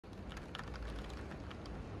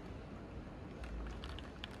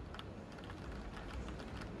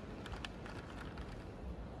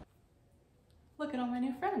look at all my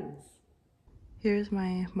new friends. Here's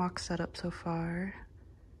my mock setup so far.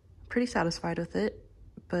 Pretty satisfied with it,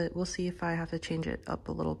 but we'll see if I have to change it up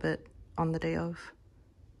a little bit on the day of.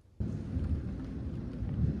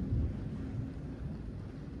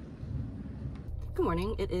 Good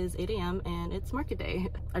morning, it is 8 a.m. and it's market day.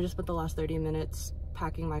 I just spent the last 30 minutes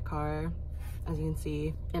packing my car, as you can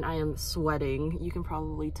see, and I am sweating. You can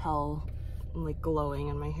probably tell I'm like glowing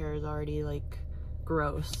and my hair is already like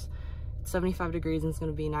gross. It's 75 degrees and it's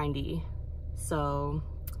gonna be 90. So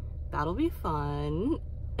that'll be fun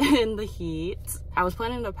in the heat. I was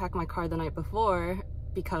planning to pack my car the night before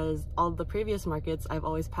because all the previous markets I've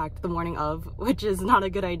always packed the morning of, which is not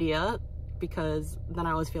a good idea because then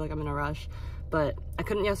I always feel like I'm in a rush. But I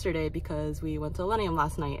couldn't yesterday because we went to Millennium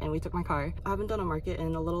last night and we took my car. I haven't done a market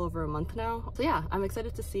in a little over a month now. So yeah, I'm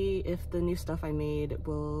excited to see if the new stuff I made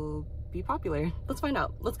will be popular. Let's find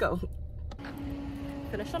out. Let's go.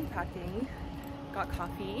 Finished unpacking, got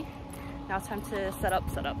coffee. Now it's time to set up.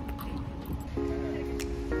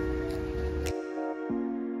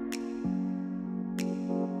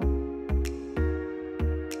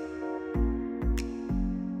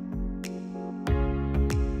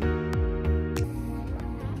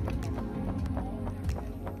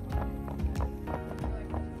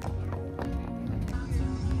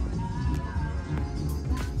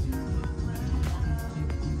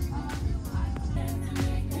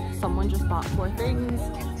 Someone just bought 4 things.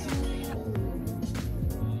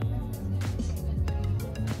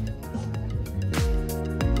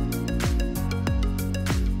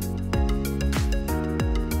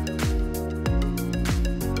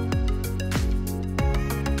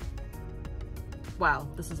 Wow,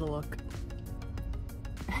 this is a look.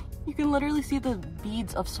 You can literally see the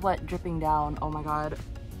beads of sweat dripping down. Oh my god,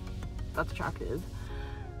 that's attractive.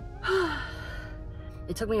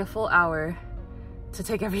 It took me a full hour to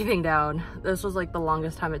take everything down. This was like the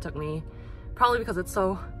longest time it took me, probably because it's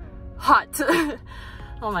so hot.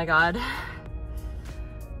 Oh my god.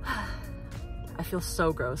 I feel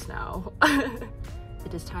so gross now.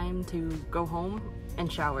 It is time to go home and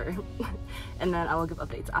shower, and then I will give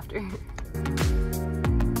updates after.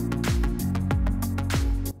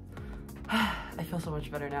 I feel so much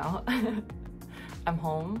better now. I'm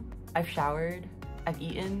home, I've showered, I've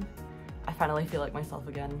eaten. I finally feel like myself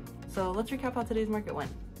again. So let's recap how today's market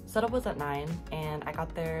went. Setup was at 9 and I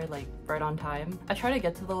got there like right on time. I try to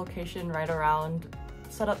get to the location right around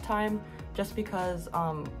setup time just because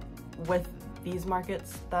with these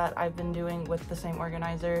markets that I've been doing with the same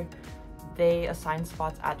organizer, they assign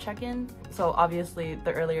spots at check-in. So obviously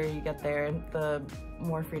the earlier you get there, the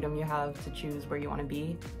more freedom you have to choose where you want to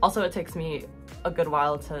be. Also, it takes me a good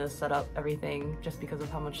while to set up everything just because of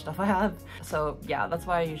how much stuff I have. So yeah, that's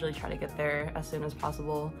why I usually try to get there as soon as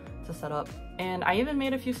possible to set up. And I even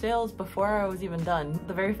made a few sales before I was even done.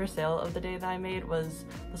 The very first sale of the day that I made was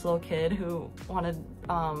this little kid who wanted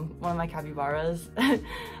one of my capybaras.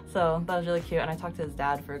 So that was really cute, and I talked to his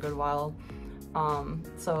dad for a good while.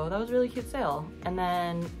 So that was a really cute sale. And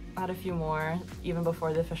then I had a few more even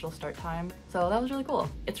before the official start time. So that was really cool.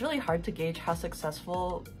 It's really hard to gauge how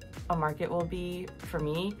successful a market will be for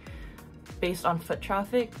me based on foot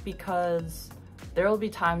traffic, because there will be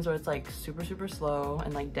times where it's like super slow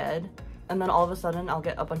and like dead, and then all of a sudden I'll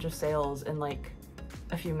get a bunch of sales in like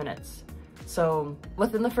a few minutes. So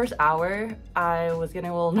within the first hour I was getting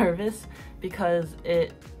a little nervous because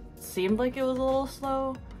it seemed like it was a little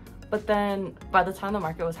slow, but then by the time the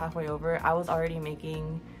market was halfway over, I was already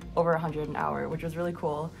making over 100 an hour, which was really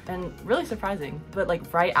cool and really surprising. But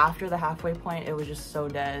like right after the halfway point, it was just so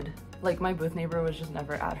dead. Like my booth neighbor was just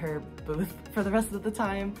never at her booth for the rest of the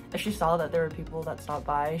time. If she saw that there were people that stopped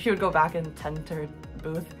by, she would go back and tend to her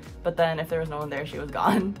booth, but then if there was no one there, she was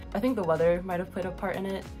gone. I think the weather might have played a part in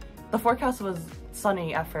it. The forecast was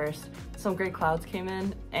sunny at first. Some gray clouds came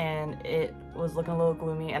in and it was looking a little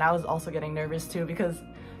gloomy, and I was also getting nervous too because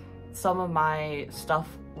some of my stuff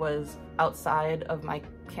was outside of my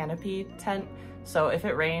canopy tent, so if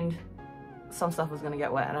it rained, some stuff was gonna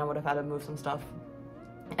get wet and I would have had to move some stuff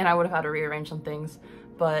and I would have had to rearrange some things.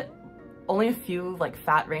 But only a few like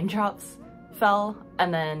fat raindrops fell,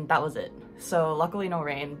 and then that was it. So luckily no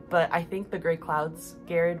rain, but I think the gray clouds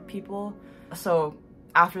scared people. So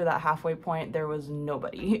after that halfway point, there was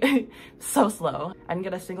nobody. So slow. I didn't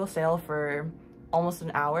get a single sale for almost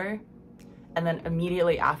an hour, and then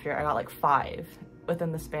immediately after I got like 5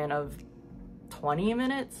 within the span of 20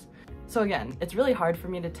 minutes. So again, it's really hard for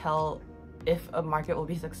me to tell if a market will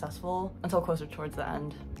be successful until closer towards the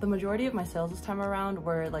end. The majority of my sales this time around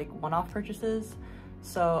were like one-off purchases,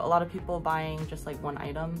 So a lot of people buying just like one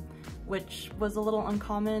item, which was a little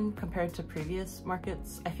uncommon compared to previous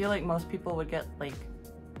markets. I feel like most people would get like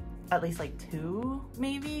at least like 2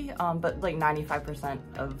 maybe, but like 95%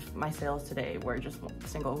 of my sales today were just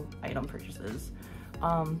single item purchases.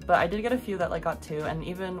 But I did get a few that like got 2, and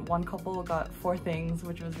even one couple got 4 things,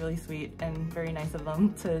 which was really sweet and very nice of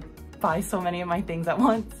them to buy so many of my things at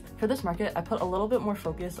once. For this market, I put a little bit more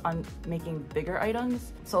focus on making bigger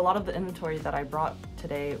items. So a lot of the inventory that I brought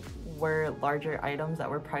today were larger items that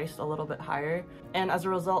were priced a little bit higher. And as a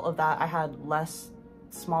result of that, I had less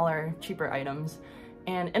smaller, cheaper items.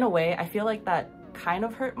 And in a way, I feel like that kind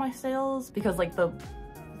of hurt my sales because like the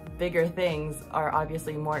bigger things are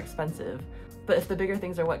obviously more expensive. But if the bigger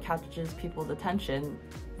things are what catches people's attention,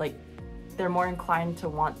 like they're more inclined to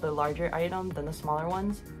want the larger item than the smaller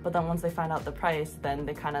ones. But then once they find out the price, then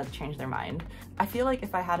they kind of change their mind. I feel like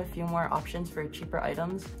if I had a few more options for cheaper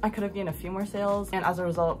items, I could have gained a few more sales. And as a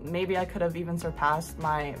result, maybe I could have even surpassed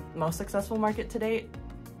my most successful market to date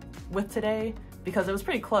with today, because it was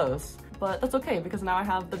pretty close. But that's okay, because now I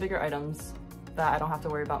have the bigger items that I don't have to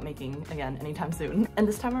worry about making again anytime soon. And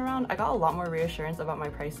this time around, I got a lot more reassurance about my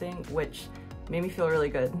pricing, which made me feel really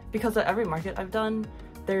good. Because at every market I've done,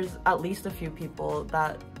 there's at least a few people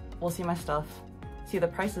that will see my stuff, see the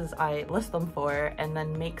prices I list them for, and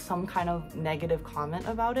then make some kind of negative comment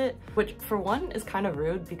about it, which for one is kind of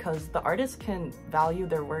rude because the artist can value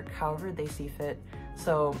their work however they see fit.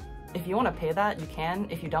 So if you want to pay that, you can.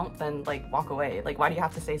 If you don't, then like walk away. Like, why do you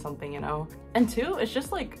have to say something, you know? And 2, it's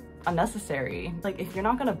just like unnecessary. Like, if you're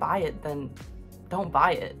not gonna buy it, then don't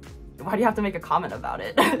buy it. Why do you have to make a comment about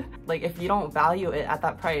it? Like, if you don't value it at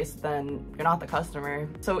that price, then you're not the customer.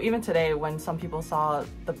 So even today, when some people saw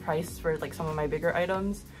the price for like some of my bigger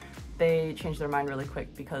items, they changed their mind really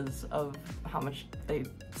quick because of how much they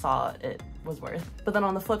saw it was worth. But then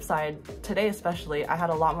on the flip side, today especially, I had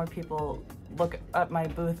a lot more people look at my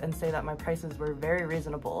booth and say that my prices were very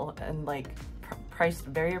reasonable and like priced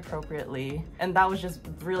very appropriately. And that was just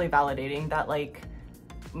really validating that like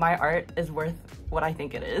my art is worth what I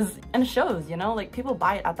think it is. And it shows, you know, like people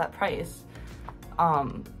buy it at that price.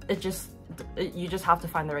 You just have to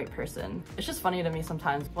find the right person. It's just funny to me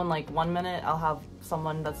sometimes when like one minute I'll have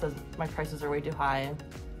someone that says my prices are way too high,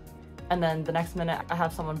 and then the next minute I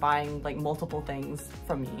have someone buying like multiple things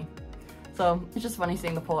from me. So it's just funny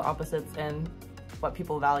seeing the polar opposites and what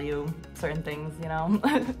people value certain things, you know?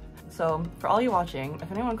 So for all you watching,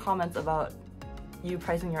 if anyone comments about you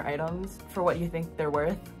pricing your items for what you think they're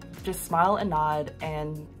worth, just smile and nod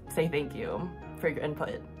and say thank you for your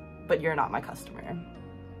input, but you're not my customer.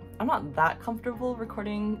 I'm not that comfortable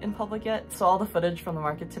recording in public yet, so all the footage from the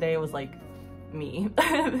market today was like me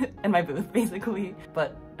in my booth basically,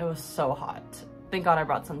 but it was so hot. Thank God I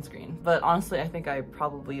brought sunscreen, but honestly I think I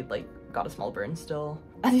probably like got a small burn still.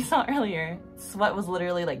 As you saw earlier, sweat was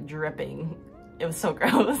literally like dripping. It was so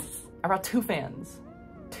gross. I brought 2 fans.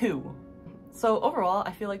 2. So overall,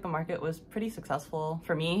 I feel like the market was pretty successful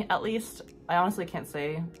for me, at least. I honestly can't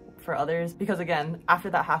say for others because again, after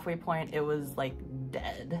that halfway point, it was like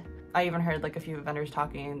dead. I even heard like a few vendors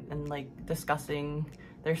talking and like discussing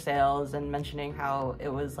their sales and mentioning how it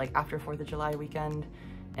was like after 4th of July weekend,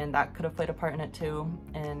 and that could have played a part in it too.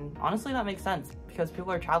 And honestly, that makes sense because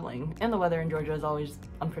people are traveling and the weather in Georgia is always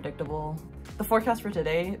unpredictable. The forecast for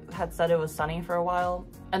today had said it was sunny for a while,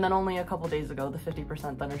 and then only a couple days ago, the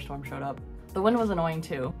 50% thunderstorm showed up. The wind was annoying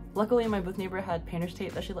too. Luckily, my booth neighbor had painter's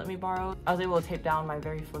tape that she let me borrow. I was able to tape down my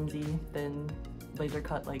very flimsy, thin, laser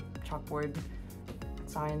cut like chalkboard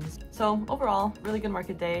signs. So overall, really good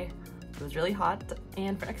market day. It was really hot,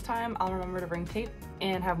 and for next time, I'll remember to bring tape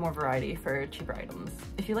and have more variety for cheaper items.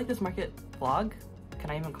 If you like this market vlog, can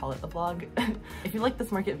I even call it a vlog? If you like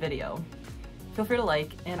this market video, feel free to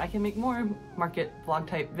like, and I can make more market vlog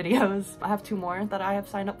type videos. I have 2 more that I have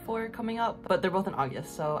signed up for coming up, but they're both in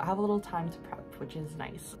August, so I have a little time to prep, which is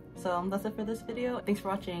nice. So that's it for this video. Thanks for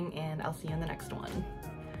watching, and I'll see you in the next one.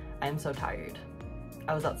 I am so tired.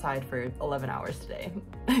 I was outside for 11 hours today.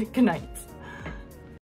 Good night.